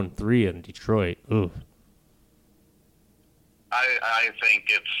start 0-3 in Detroit. Ooh. I think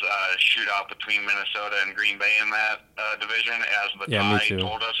it's a shootout between Minnesota and Green Bay in that division, as the tie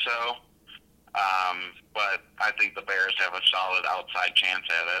told us so. But I think the Bears have a solid outside chance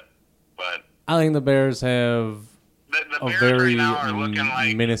at it. But I think the Bears have the a Bears very right now are looking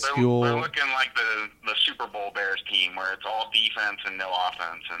like minuscule. They're looking like the Super Bowl Bears team, where it's all defense and no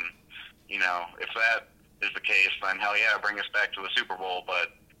offense. And you know, if that is the case, then hell yeah, bring us back to the Super Bowl.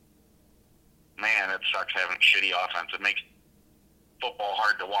 But man, it sucks having shitty offense. It makes football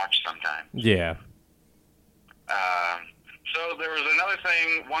hard to watch sometimes. Yeah. So there was another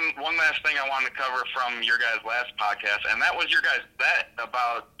thing, one last thing I wanted to cover from your guys' last podcast, and that was your guys' bet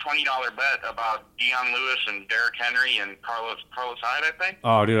about $20 bet about Dion Lewis and Derrick Henry and Carlos Hyde, I think.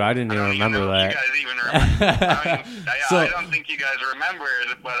 Oh, dude, I didn't even remember that. You guys even remember? I don't think you guys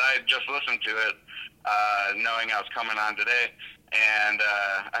remembered, but I just listened to it, knowing I was coming on today, and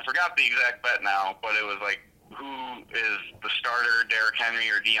I forgot the exact bet now, but it was like, who is the starter, Derrick Henry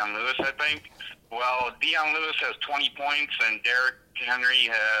or Dion Lewis, I think. Well, Dion Lewis has 20 points and Derrick Henry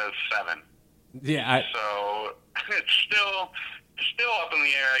has 7. Yeah. So it's still up in the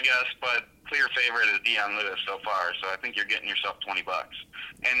air, I guess, but clear favorite is Dion Lewis so far. So I think you're getting yourself $20.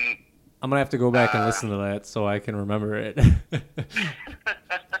 And I'm gonna have to go back and listen to that so I can remember it.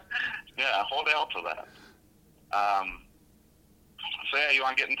 Yeah, hold out to that. So yeah, you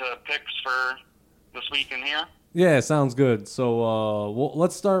want to get into picks for this week in here? Yeah, sounds good. So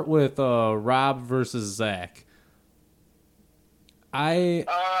let's start with Rob versus Zach. I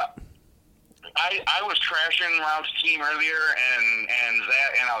was trashing Rob's team earlier, and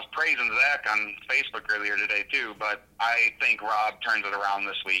Zach, and I was praising Zach on Facebook earlier today too. But I think Rob turns it around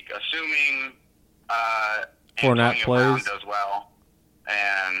this week, assuming Fournette Antonio plays Brown does well,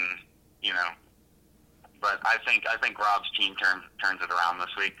 and you know. But I think Rob's team turns it around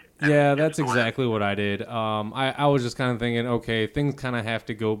this week. Yeah, that's exactly what I did. I was just kind of thinking, okay, things kind of have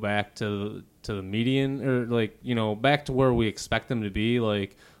to go back to the median, or like, you know, back to where we expect them to be.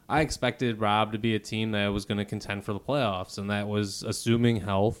 Like, I expected Rob to be a team that was going to contend for the playoffs, and that was assuming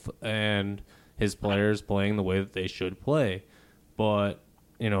health and his players playing the way that they should play. But,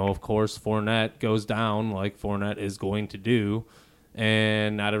 you know, of course, Fournette goes down like Fournette is going to do,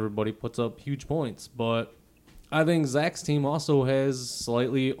 and not everybody puts up huge points. But I think Zach's team also has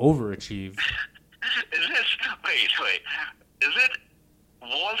slightly overachieved.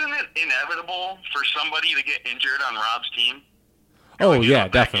 Wasn't it inevitable for somebody to get injured on Rob's team? Oh, yeah,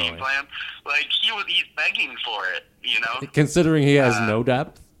 definitely. Like, he's begging for it, you know? Considering he has no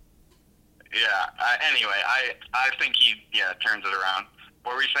depth? Yeah. Anyway, I think he turns it around.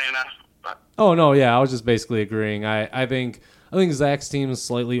 What were you saying now? Oh, no, yeah, I was just basically agreeing. I think Zach's team is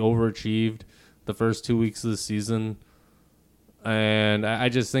slightly overachieved the first 2 weeks of the season, and I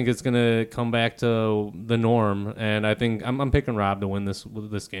just think it's going to come back to the norm, and I think I'm picking Rob to win this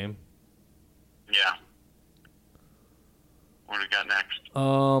game. Yeah. What do we got next?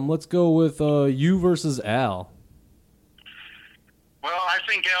 Let's go with you versus Al. Well, I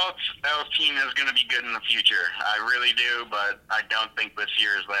think Al's team is going to be good in the future. I really do, but I don't think this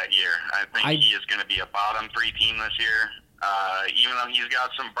year is that year. I think he is going to be a bottom 3 team this year. Even though he's got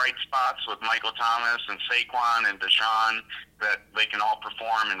some bright spots with Michael Thomas and Saquon and Deshaun, that they can all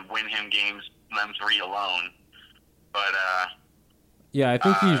perform and win him games, them 3 alone. But yeah, I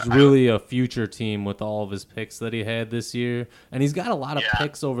think he's really a future team with all of his picks that he had this year, and he's got a lot of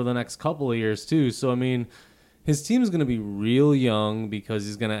picks over the next couple of years too. So I mean, his team is going to be real young because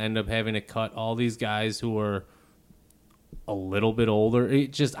he's going to end up having to cut all these guys who are a little bit older.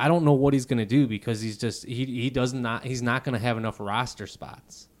 I don't know what he's going to do because he's not going to have enough roster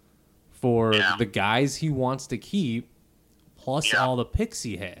spots for the guys he wants to keep, plus all the picks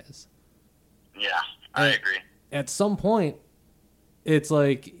he has. Yeah, I agree. At some point, it's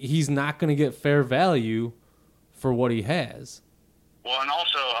like he's not going to get fair value for what he has. Well, and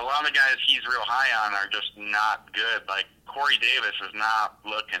also, a lot of the guys he's real high on are just not good. Like, Corey Davis is not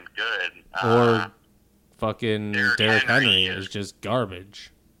looking good. Or fucking Derrick Henry is just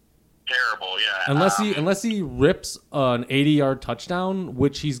garbage. Terrible, yeah. Unless he rips an 80-yard touchdown,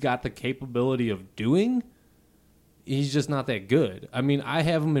 which he's got the capability of doing, he's just not that good. I mean, I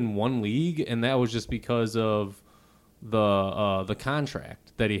have him in one league, and that was just because of the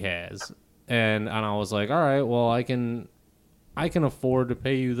contract that he has. And I was like, all right, well, I can afford to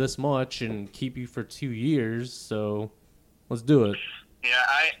pay you this much and keep you for 2 years, so let's do it. Yeah,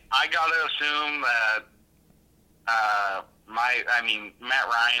 I gotta assume that Matt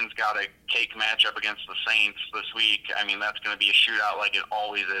Ryan's got a cake matchup against the Saints this week. I mean, that's going to be a shootout like it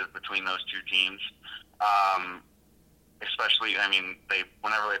always is between those 2 teams. Especially, I mean,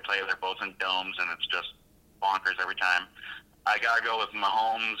 whenever they play, they're both in domes, and it's just bonkers every time. I gotta go with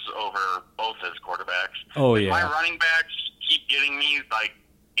Mahomes over both his quarterbacks. Oh, yeah. My running backs keep getting me like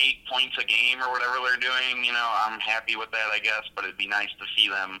 8 points a game or whatever they're doing. You know, I'm happy with that, I guess, but it'd be nice to see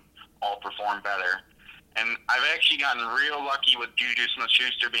them all perform better. And I've actually gotten real lucky with Juju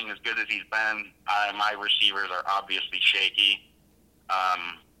Smith-Schuster being as good as he's been. My receivers are obviously shaky.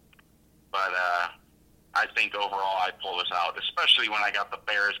 But I think overall I pull this out, especially when I got the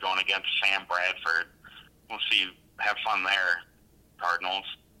Bears going against Sam Bradford. We'll see. Have fun there, Cardinals.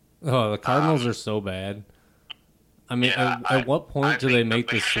 Oh, the Cardinals are so bad. I mean, at what point do they make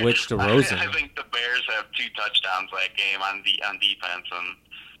the switch to Rosen? I think the Bears have 2 touchdowns that game on defense, and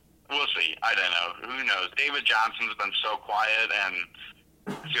we'll see. I don't know. Who knows? David Johnson's been so quiet, and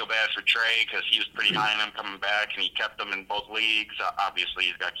I feel bad for Trey because he was pretty high on him coming back, and he kept him in both leagues. Obviously,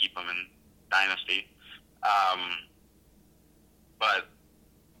 he's got to keep him in DyNasty. But,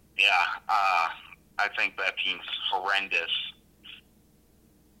 yeah, I think that team's horrendous.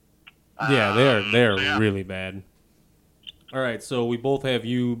 Yeah, they're really bad. All right, so we both have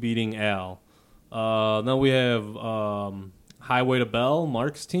you beating Al. Now we have Highway to Bell,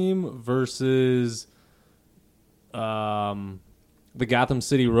 Mark's team, versus the Gotham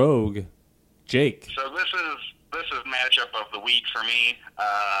City Rogue, Jake. So this is matchup of the week for me.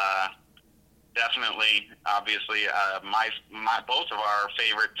 Definitely, obviously, both of our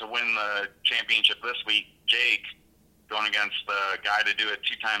favorite to win the championship this week, Jake, going against the guy to do it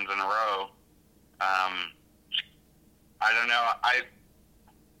 2 times in a row. I don't know.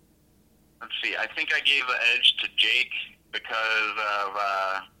 Let's see. I think I gave the edge to Jake because of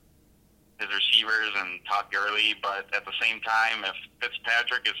his receivers and Todd Gurley, but at the same time, if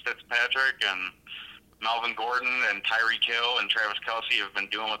Fitzpatrick is Fitzpatrick and Melvin Gordon and Tyreek Hill and Travis Kelce have been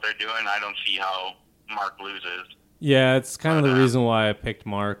doing what they're doing, I don't see how Mark loses. Yeah, it's kind of the reason why I picked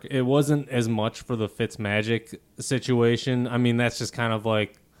Mark. It wasn't as much for the Fitzmagic situation. I mean, that's just kind of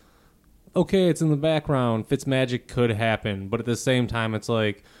like, okay, it's in the background. Fitzmagic could happen. But at the same time, it's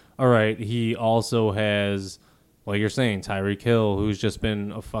like, all right, he also has, like you're saying, Tyreek Hill, who's just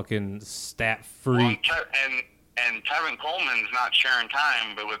been a fucking stat freak. Well, and Tevin Coleman's not sharing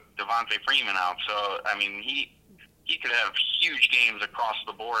time, but with Devontae Freeman out. So, I mean, he could have huge games across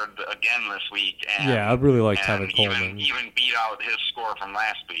the board again this week. And, yeah, I'd really like Tevin Coleman. Even beat out his score from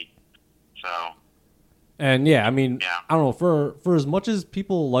last week. So. And, yeah, I mean, I don't know. For as much as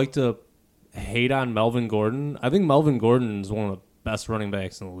people like to hate on Melvin Gordon, I think Melvin Gordon is one of the best running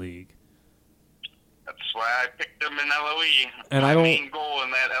backs in the league. That's why I picked him in LOE. And my main goal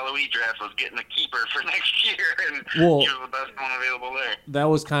in that LOE draft was getting a keeper for next year, and he was the best one available there. That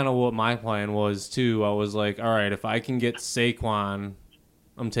was kind of what my plan was, too. I was like, all right, if I can get Saquon,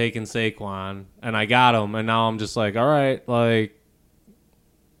 I'm taking Saquon. And I got him, and now I'm just like, all right, like...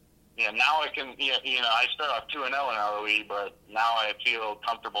 Yeah, now I can, I start off 2-0 in LOE, but now I feel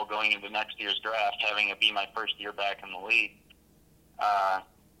comfortable going into next year's draft, having it be my first year back in the league.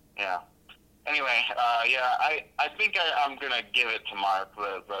 Yeah. Anyway, I think I'm gonna give it to Mark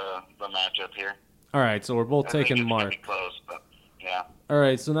the matchup here. All right, so we're both I think taking it's gonna Mark. be close, but yeah. All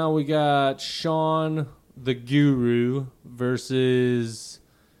right, so now we got Sean the Guru versus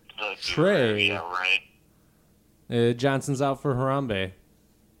Trey. Yeah, right. Johnson's out for Harambe.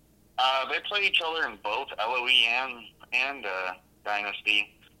 They play each other in both LOE and DyNasty.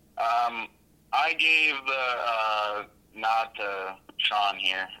 I gave the nod to Sean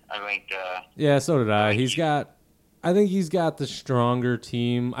here. I think. Yeah, so did I. I think he's got the stronger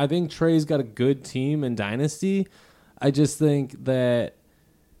team. I think Trey's got a good team in Dynasty. I just think that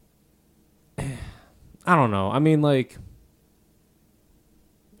I don't know. I mean, like.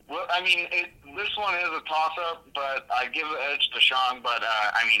 Well, I mean, this one is a toss-up, but I give the edge to Sean. But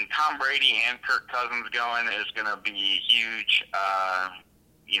I mean, Tom Brady and Kirk Cousins going is going to be huge.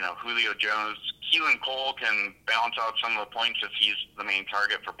 Julio Jones, Keelan Cole can balance out some of the points if he's the main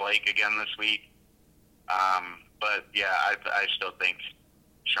target for Blake again this week. But yeah, I still think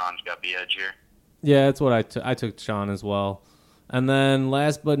Sean's got the edge here. Yeah, that's what I took Sean as well. And then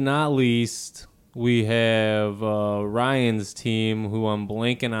last but not least, we have Ryan's team, who I'm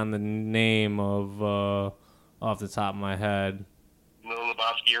blanking on the name of off the top of my head. Little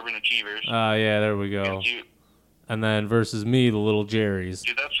Lebowski Urban Achievers. Yeah, there we go. And then versus me, the Little Jerry's.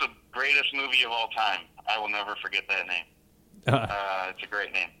 Dude, that's the greatest movie of all time. I will never forget that name. It's a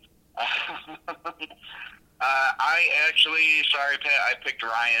great name. Sorry, Pat, I picked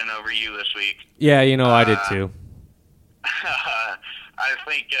Ryan over you this week. Yeah, I did too. I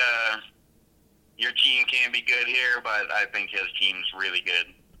think your team can be good here, but I think his team's really good.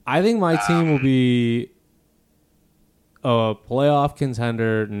 I think my team will be a playoff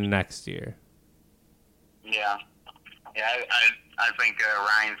contender next year. Yeah. Yeah, I think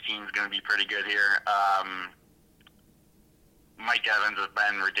Ryan's team's going to be pretty good here. Mike Evans has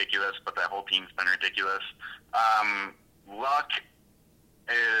been ridiculous, but that whole team's been ridiculous. Luck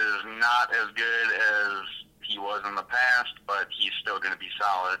is not as good as he was in the past, but he's still going to be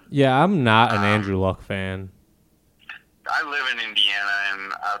solid. Yeah, I'm not an Andrew Luck fan. I live in Indiana,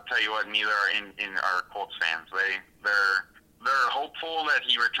 and I'll tell you what, neither are Colts fans. They're hopeful that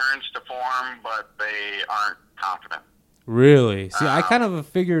he returns to form, but they aren't confident. Really? See, I kind of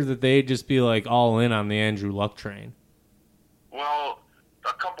figured that they'd just be like all in on the Andrew Luck train. Well,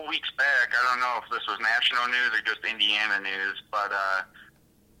 a couple weeks back, I don't know if this was national news or just Indiana news, but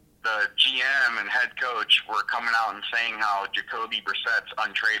the GM and head coach were coming out and saying how Jacoby Brissett's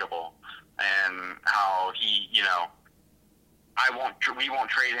untradeable and how he, we won't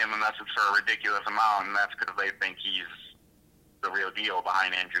trade him unless it's for a ridiculous amount, and that's because they think he's the real deal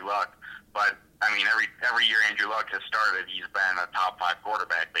behind Andrew Luck. But I mean, every year Andrew Luck has started, he's been a top 5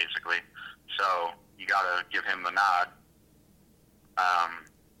 quarterback basically. So you got to give him the nod.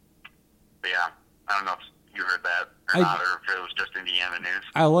 But yeah, I don't know if you heard that or not, or if it was just Indiana news.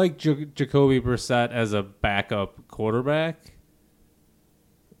 I like Jacoby Brissett as a backup quarterback,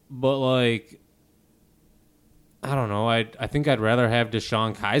 but like, I don't know. I think I'd rather have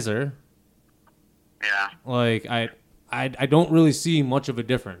DeShone Kizer. Yeah. Like I don't really see much of a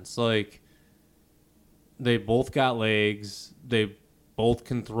difference. Like, they both got legs. They both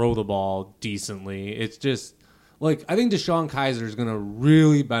can throw the ball decently. It's just, like, I think DeShone Kizer is going to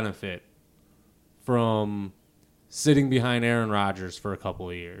really benefit from sitting behind Aaron Rodgers for a couple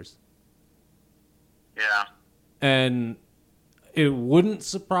of years. Yeah. And it wouldn't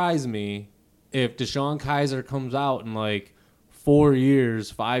surprise me if DeShone Kizer comes out in, like, 4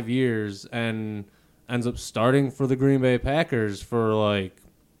 years, 5 years, and ends up starting for the Green Bay Packers for, like,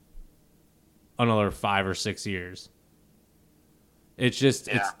 another 5 or 6 years. It's just,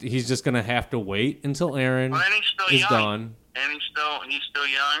 he's just going to have to wait until Aaron is done. And he's still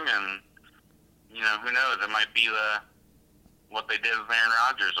young, and, who knows? It might be what they did with Aaron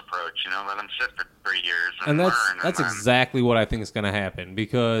Rodgers' approach, let him sit for 3 years and learn. That's exactly what I think is going to happen,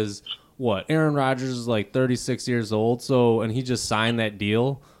 because, Aaron Rodgers is like 36 years old, and he just signed that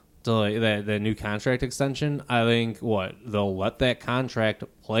deal to that new contract extension. I think they'll let that contract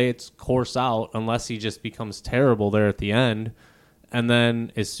play its course out unless he just becomes terrible there at the end, and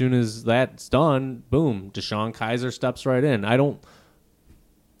then as soon as that's done, boom, DeShone Kizer steps right in. I don't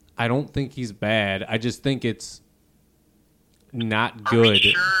think he's bad. I just think it's not good. Are we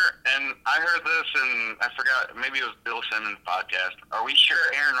sure? And I heard this, and I forgot. Maybe it was Bill Simmons' podcast. Are we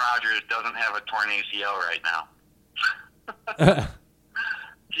sure Aaron Rodgers doesn't have a torn ACL right now?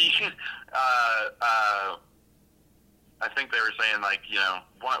 I think they were saying, like,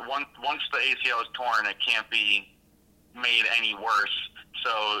 once the ACL is torn, it can't be made any worse.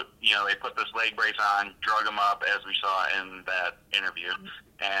 So, they put this leg brace on, drug him up, as we saw in that interview.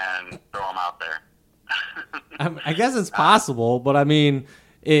 and throw him out there. I guess it's possible, but I mean,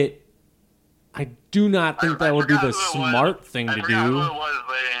 I do not think that would be the smart thing to do. I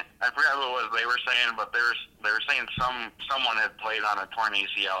forgot who it was they were saying, but they were saying someone had played on a torn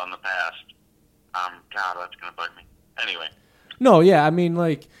ACL in the past. God, that's gonna bug me. Anyway. No, yeah, I mean,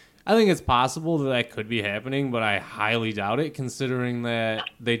 like, I think it's possible that could be happening, but I highly doubt it, considering that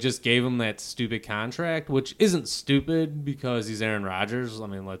they just gave him that stupid contract, which isn't stupid because he's Aaron Rodgers. I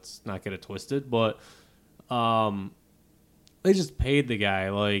mean, let's not get it twisted, but they just paid the guy.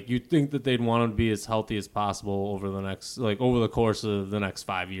 Like, you'd think that they'd want him to be as healthy as possible over the course of the next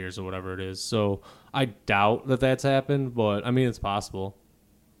 5 years or whatever it is. So I doubt that that's happened, but I mean, it's possible.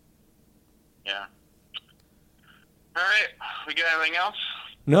 Yeah. All right, we got anything else?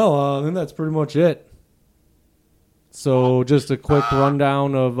 No, I think that's pretty much it. So just a quick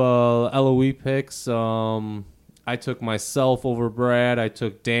rundown of LOE picks. I took myself over Brad. I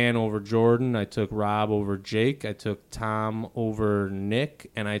took Dan over Jordan. I took Rob over Jake. I took Tom over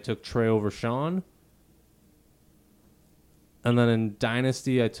Nick. And I took Trey over Sean. And then in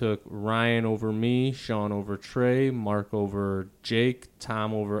Dynasty, I took Ryan over me, Sean over Trey, Mark over Jake,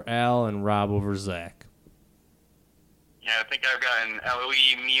 Tom over Al, and Rob over Zach. Yeah, I think I've got an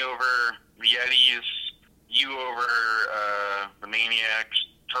LOE, me over the Yetis, you over the Maniacs,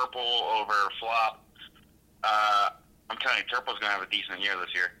 Turple over Flop. I'm telling you, Turple's going to have a decent year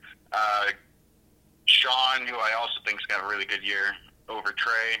this year. Sean, who I also think's got a really good year, over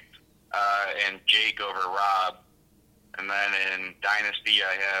Trey, and Jake over Rob. And then in Dynasty,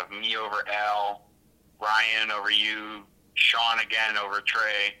 I have me over Al, Ryan over you, Sean again over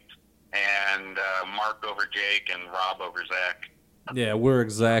Trey, and Mark over Jake, and Rob over Zach. Yeah, we're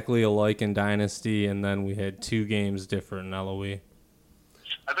exactly alike in Dynasty, and then we had 2 games different in LOE.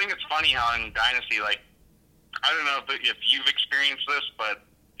 I think it's funny how in Dynasty, like, I don't know if you've experienced this, but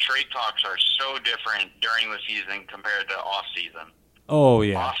trade talks are so different during the season compared to off-season. Oh,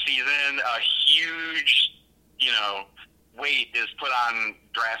 yeah. Off-season, a huge, weight is put on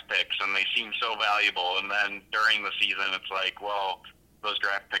draft picks, and they seem so valuable. And then during the season, it's like, well, those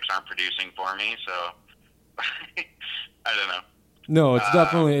draft picks aren't producing for me, so I don't know. No, it's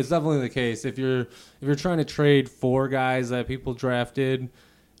definitely the case. If you're trying to trade 4 guys that people drafted,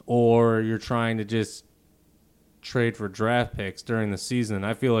 or you're trying to just trade for draft picks during the season,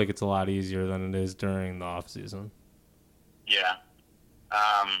 I feel like it's a lot easier than it is during the off season. Yeah.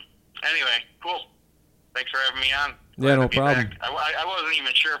 Anyway, cool. Thanks for having me on. Yeah, no problem. I wasn't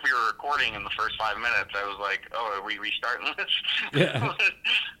even sure if we were recording in the first 5 minutes. I was like, oh, are we restarting this? Yeah.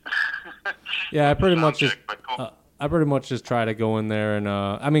 Yeah, I pretty much just try to go in there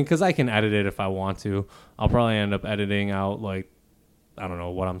and, because I can edit it if I want to. I'll probably end up editing out, like, I don't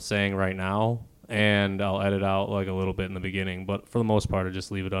know what I'm saying right now, and I'll edit out, like, a little bit in the beginning. But for the most part, I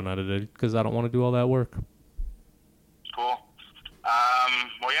just leave it unedited because I don't want to do all that work. Cool.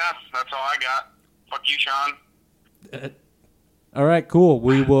 Well, yeah, that's all I got. Fuck you, Sean. All right, cool.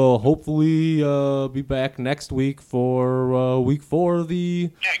 We will hopefully be back next week for week 4 of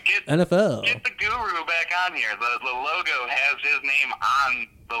the NFL. Get the guru back on here. The logo has his name on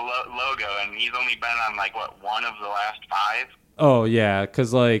the logo, and he's only been on, like, one of the last 5? Oh, yeah,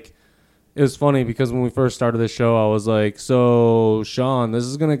 because, like, it was funny because when we first started this show, I was like, so, Sean, this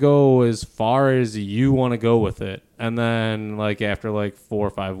is going to go as far as you want to go with it. And then, like, after, like, 4 or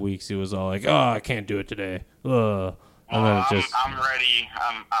 5 weeks, he was all like, oh, I can't do it today. Ugh. And then I'm ready.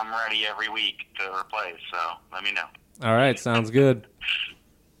 I'm ready every week to replace, so let me know. All right, sounds good.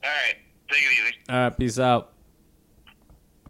 All right, take it easy. All right, peace out.